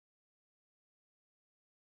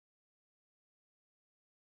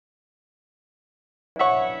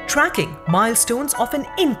tracking milestones of an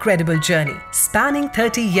incredible journey spanning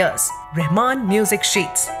 30 years, Rahman Music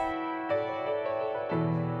Sheets.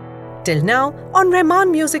 Till now, on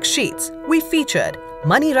Rahman Music Sheets, we featured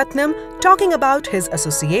Mani Ratnam talking about his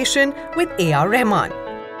association with A.R. Rahman.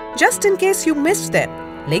 Just in case you missed them,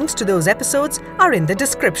 links to those episodes are in the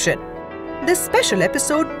description. This special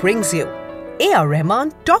episode brings you A.R.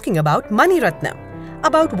 Rahman talking about Mani Ratnam,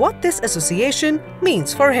 about what this association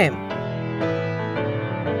means for him.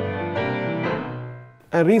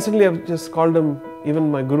 And recently I've just called him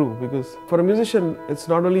even my guru, because for a musician, it's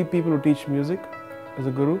not only people who teach music as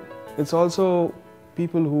a guru, it's also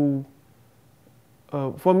people who,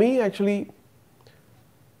 for me actually,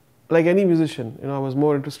 like any musician, I was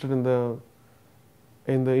more interested in the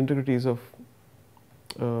intricacies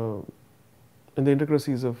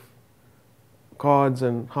of chords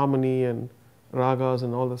and harmony and ragas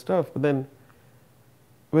and all the stuff. But then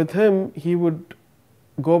with him, he would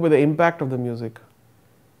go by the impact of the music,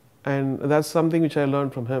 and that's something which I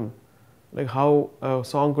learned from him, like how a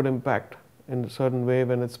song could impact in a certain way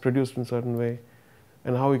when it's produced in a certain way,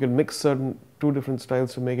 and how you can mix two different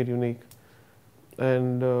styles to make it unique.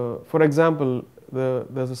 And for example,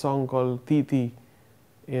 there's a song called Ti Ti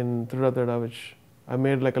in Thakurdesai, which I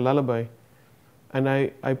made like a lullaby, and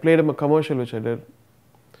I played him a commercial which I did,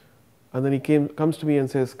 and then he comes to me and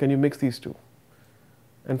says, "Can you mix these two?"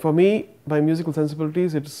 And for me, my musical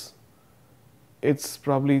sensibilities, it's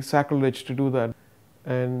probably sacrilege to do that.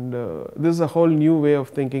 And this is a whole new way of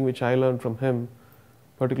thinking which I learned from him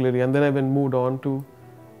particularly. And then I moved on to,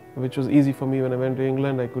 which was easy for me when I went to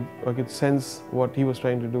England. I could sense what he was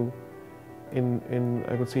trying to do.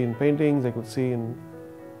 I could see in paintings, I could see in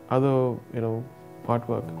other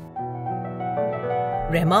artwork.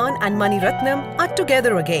 Rahman and Mani Ratnam are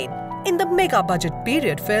together again in the mega budget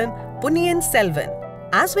period film Ponniyin Selvan.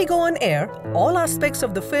 As we go on air, all aspects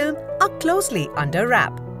of the film are closely under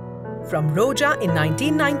wrap. From Roja in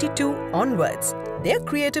 1992 onwards, their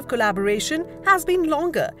creative collaboration has been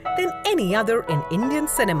longer than any other in Indian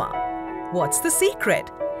cinema. What's the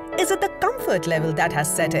secret? Is it the comfort level that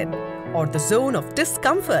has set in, or the zone of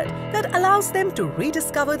discomfort that allows them to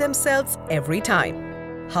rediscover themselves every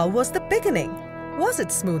time? How was the beginning? Was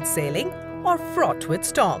it smooth sailing or fraught with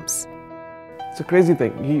storms? It's a crazy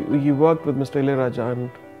thing. He worked with Mr. Ilayaraja,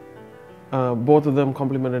 and both of them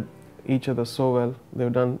complemented each other so well.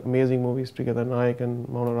 They've done amazing movies together, Nayak and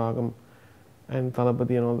Maunaragam and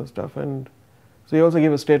Thalapathy and all this stuff. And so he also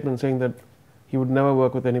gave a statement saying that he would never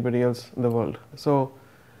work with anybody else in the world. So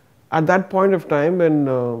at that point of time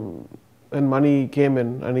when Mani came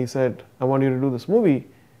in and he said, "I want you to do this movie,"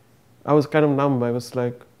 I was kind of numb. I was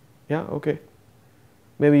like, yeah, okay.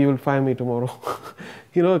 Maybe you will fire me tomorrow.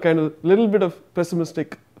 Kind of little bit of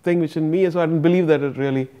pessimistic thing which in me, so I didn't believe that it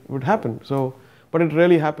really would happen. But it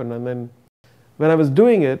really happened. And then when I was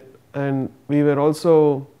doing it, and we were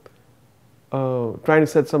also trying to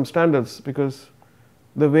set some standards, because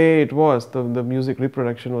the way it was, the music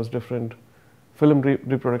reproduction was different, film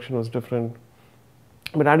reproduction was different.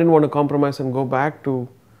 But I didn't want to compromise and go back to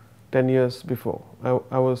 10 years before.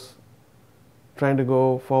 I was trying to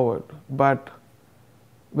go forward. But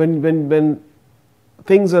when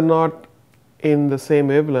things are not in the same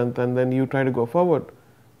wavelength and then you try to go forward,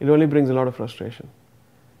 it only brings a lot of frustration.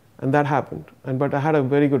 And that happened. But I had a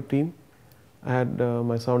very good team. I had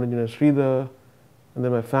my sound engineer Sridhar, and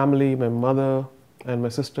then my family, my mother and my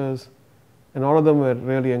sisters, and all of them were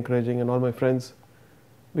really encouraging, and all my friends,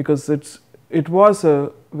 because it was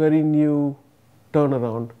a very new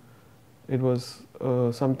turnaround. It was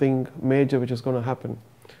something major which is going to happen.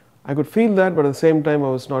 I could feel that, but at the same time I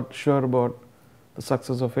was not sure about the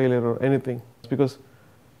success or failure or anything. It's because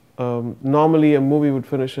normally a movie would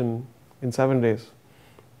finish in 7 days.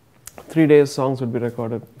 3 days songs would be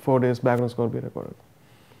recorded, 4 days background score would be recorded.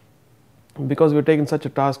 Because we're taking such a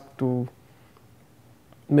task to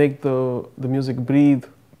make the music breathe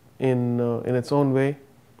in its own way,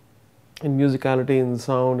 in musicality, in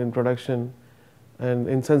sound, in production, and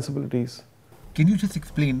in sensibilities. Can you just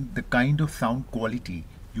explain the kind of sound quality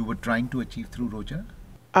you were trying to achieve through Roja?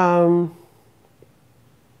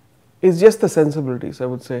 It's just the sensibilities, I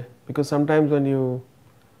would say, because sometimes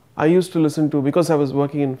I used to listen to, because I was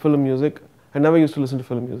working in film music, I never used to listen to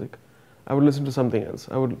film music. I would listen to something else.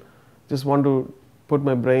 I would just want to put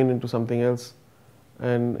my brain into something else,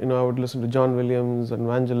 and I would listen to John Williams and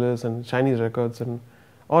Vangelis and Chinese records and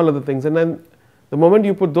all other things. And then the moment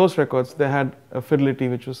you put those records, they had a fidelity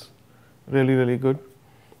which was really, really good.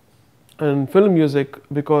 And film music,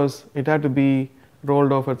 because it had to be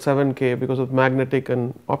rolled off at 7K because of magnetic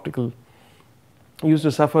and optical, used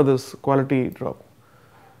to suffer this quality drop.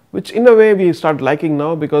 which in a way we start liking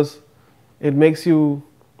now because it makes you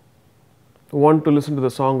want to listen to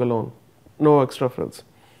the song alone, no extra frills.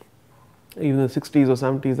 Even in the 60s or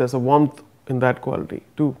 70s, there's a warmth in that quality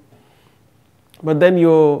too. But then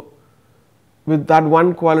with that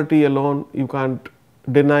one quality alone, you can't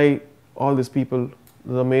deny all these people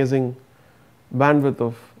the amazing bandwidth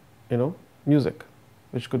of music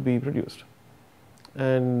which could be produced.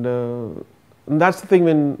 And that's the thing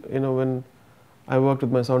when I worked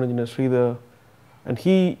with my sound engineer Sridhar,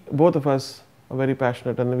 and both of us are very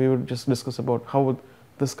passionate, and we would just discuss about how would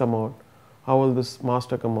this come out, how will this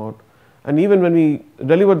master come out. And even when we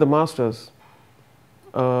delivered the masters,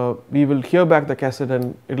 we will hear back the cassette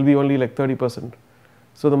and it will be only like 30%.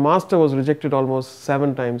 So the master was rejected almost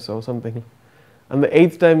 7 times or something. And the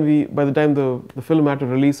 8th time, by the time the film had to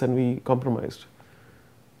release, and we compromised.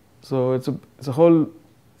 So it's a whole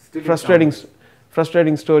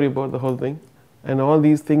frustrating story about the whole thing. And all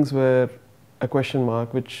these things were a question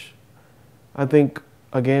mark, which I think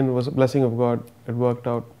again was a blessing of God. It worked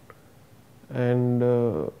out. And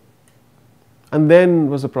then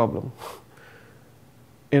was a problem.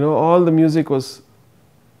 All the music was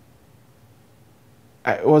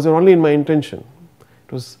only in my intention.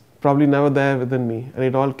 It was probably never there within me, and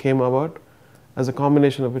it all came about as a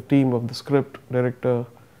combination of a team of the script, director,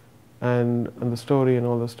 and the story and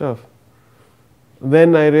all the stuff.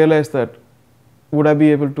 Then I realized that would I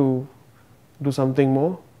be able to do something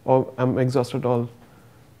more, or I'm exhausted all?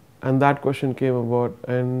 And that question came about,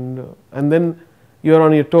 and then you're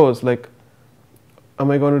on your toes, like,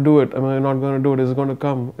 am I going to do it? Am I not going to do it? Is it going to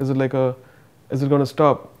come? Is it going to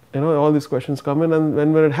stop? All these questions come in, and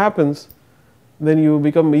when it happens, then you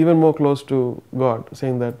become even more close to God,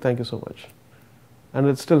 saying that thank you so much. And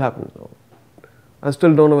it still happens now. I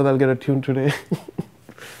still don't know whether I'll get a tune today.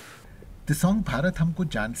 The song Bharat Humko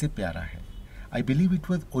Jaan Se Pyara Hai. I believe it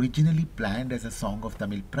was originally planned as a song of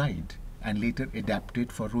Tamil pride and later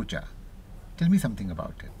adapted for Roja. Tell me something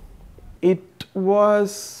about it. It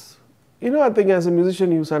was, I think as a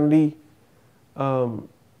musician, you suddenly,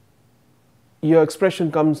 your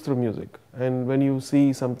expression comes through music. And when you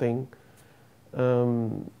see something,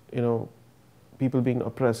 people being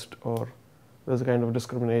oppressed or there's a kind of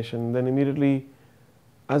discrimination, then immediately,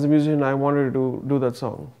 as a musician, I wanted to do that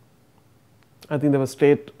song. I think there was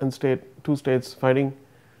two states fighting,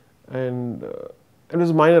 and it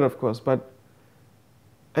was minor, of course,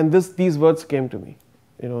 and these words came to me,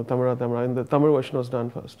 Tamara, Tamara, and the Tamil version was done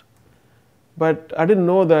first. But I didn't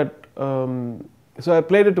know that, so I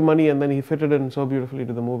played it to Mani, and then he fitted it in so beautifully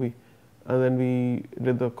to the movie, and then we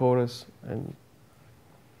did the chorus, and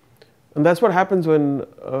that's what happens when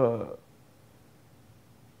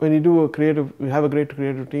you have a great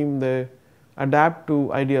creative team. They adapt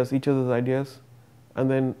to ideas, each other's ideas,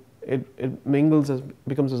 and then it mingles,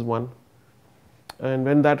 becomes as one. And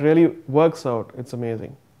when that really works out, it's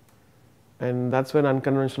amazing. And that's when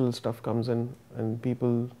unconventional stuff comes in, and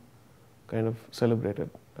people kind of celebrate it,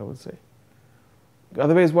 I would say.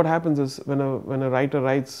 Otherwise, what happens is when a writer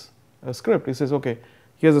writes a script, he says, okay,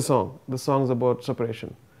 here's a song. This song is about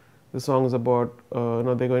separation. This song is about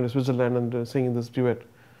they're going to Switzerland and singing this duet.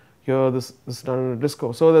 Here, this is done in a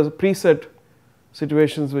disco. So there's preset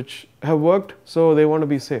situations which have worked, so they want to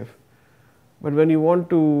be safe. But when you want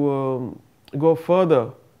to go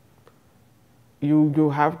further, you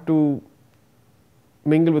have to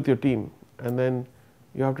mingle with your team, and then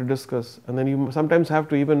you have to discuss, and then you sometimes have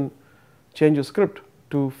to even change your script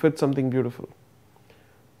to fit something beautiful.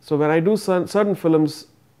 So when I do certain films,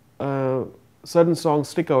 certain songs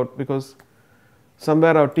stick out because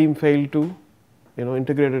somewhere our team failed to,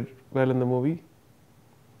 integrate it well in the movie.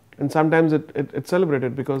 And sometimes it's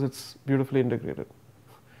celebrated because it's beautifully integrated.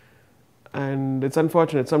 And it's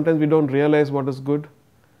unfortunate. Sometimes we don't realize what is good,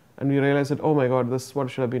 and we realize that, oh my God, this is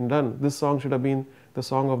what should have been done. This song should have been the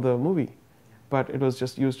song of the movie, but it was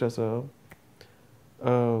just used as like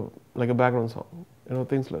a background song,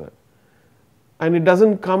 things like that. And it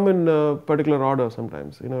doesn't come in a particular order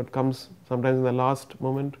sometimes. It comes sometimes in the last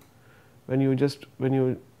moment when you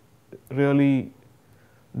really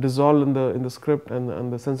dissolve in the script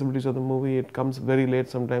and the sensibilities of the movie. It comes very late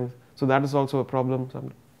sometimes. So that is also a problem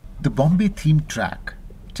sometimes. The Bombay theme track,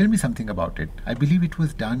 tell me something about it. I believe it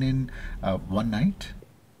was done in one night?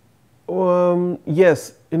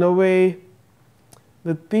 Yes, in a way,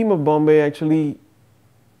 the theme of Bombay actually,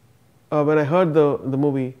 when I heard the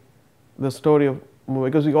movie, the story of movie,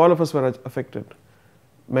 because all of us were affected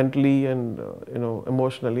mentally and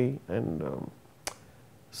emotionally, and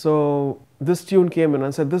so this tune came in and I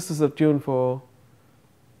said, this is a tune for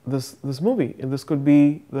this movie, and this could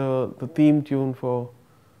be the theme tune for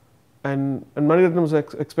And Mani Ratnam was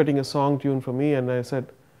expecting a song tune from me, and I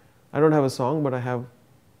said, I don't have a song, but I have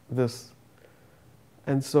this.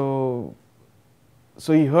 And so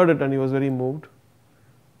he heard it and he was very moved.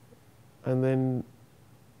 And then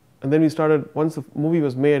we started, once the movie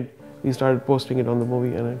was made, we started posting it on the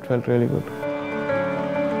movie, and it felt really good.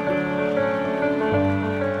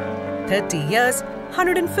 30 years,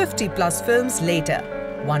 150 plus films later,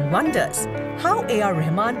 one wonders how A.R.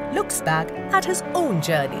 Rahman looks back at his own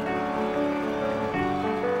journey.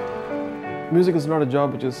 Music is not a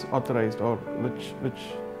job which is authorized or which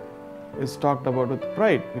is talked about with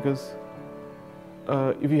pride, because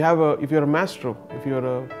if you're a maestro, if you're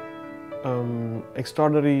a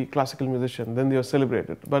extraordinary classical musician, then you're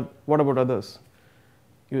celebrated. But what about others?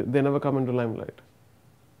 They never come into limelight.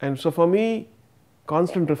 And so for me,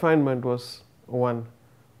 constant refinement was one.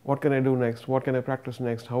 What can I do next? What can I practice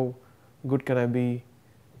next? How good can I be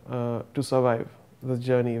to survive this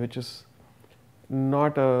journey, which is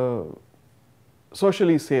not a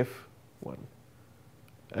socially safe one.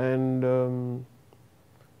 And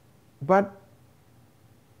but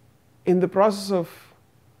in the process of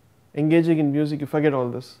engaging in music, you forget all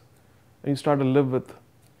this and you start to live with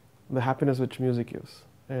the happiness which music is.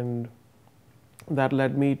 And that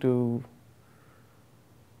led me to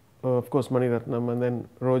of course Mani Ratnam, and then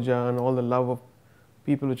Roja, and all the love of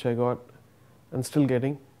people which I got and still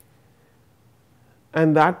getting.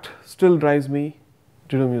 And that still drives me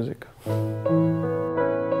to do music.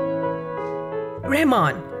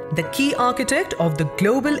 Rahman, the key architect of the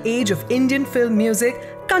global age of Indian film music,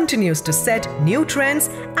 continues to set new trends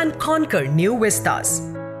and conquer new vistas.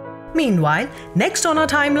 Meanwhile, next on our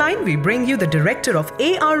timeline, we bring you the director of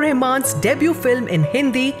A.R. Rahman's debut film in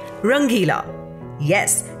Hindi, Rangila.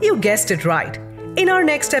 Yes, you guessed it right. In our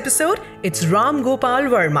next episode, it's Ram Gopal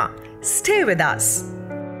Verma. Stay with us.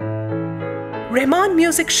 Rahman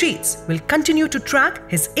Music Sheets will continue to track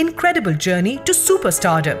his incredible journey to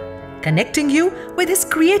superstardom, connecting you with his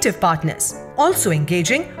creative partners, also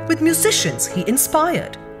engaging with musicians he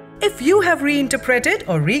inspired. If you have reinterpreted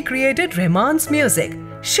or recreated Rahman's music,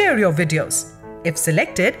 share your videos. If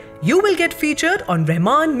selected, you will get featured on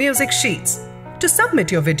Rahman Music Sheets. To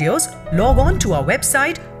submit your videos, log on to our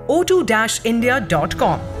website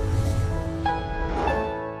o2india.com.